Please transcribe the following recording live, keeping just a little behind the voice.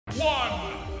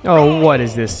Oh, what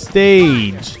is this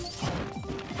stage?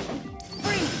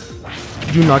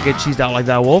 Do not get cheesed out like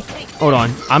that, Wolf. Hold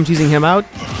on, I'm cheesing him out.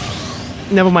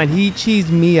 Never mind, he cheesed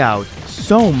me out.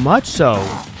 So much so.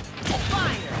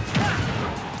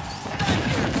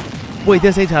 Wait,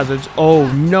 there's 8 hazards.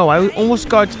 Oh no, I almost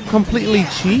got completely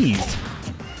cheesed.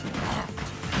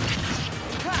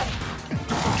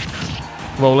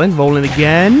 Rolling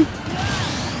again.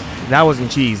 That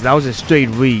wasn't cheese, that was just straight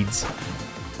reeds.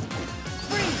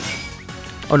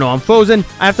 Oh no, I'm frozen.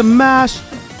 I have to mash.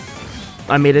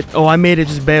 I made it. Oh, I made it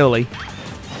just barely.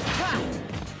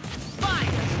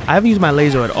 I haven't used my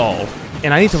laser at all,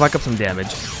 and I need to rack up some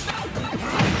damage.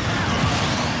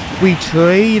 We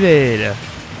traded.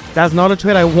 That's not a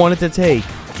trade I wanted to take.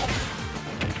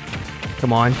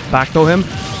 Come on, back throw him.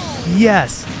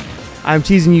 Yes! I'm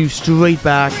teasing you straight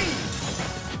back.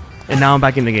 And now I'm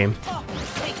back in the game.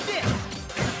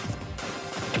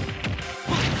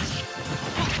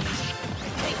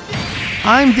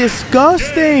 I'm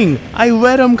disgusting! I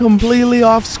read him completely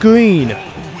off screen.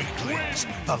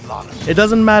 It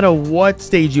doesn't matter what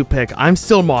stage you pick, I'm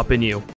still mopping you.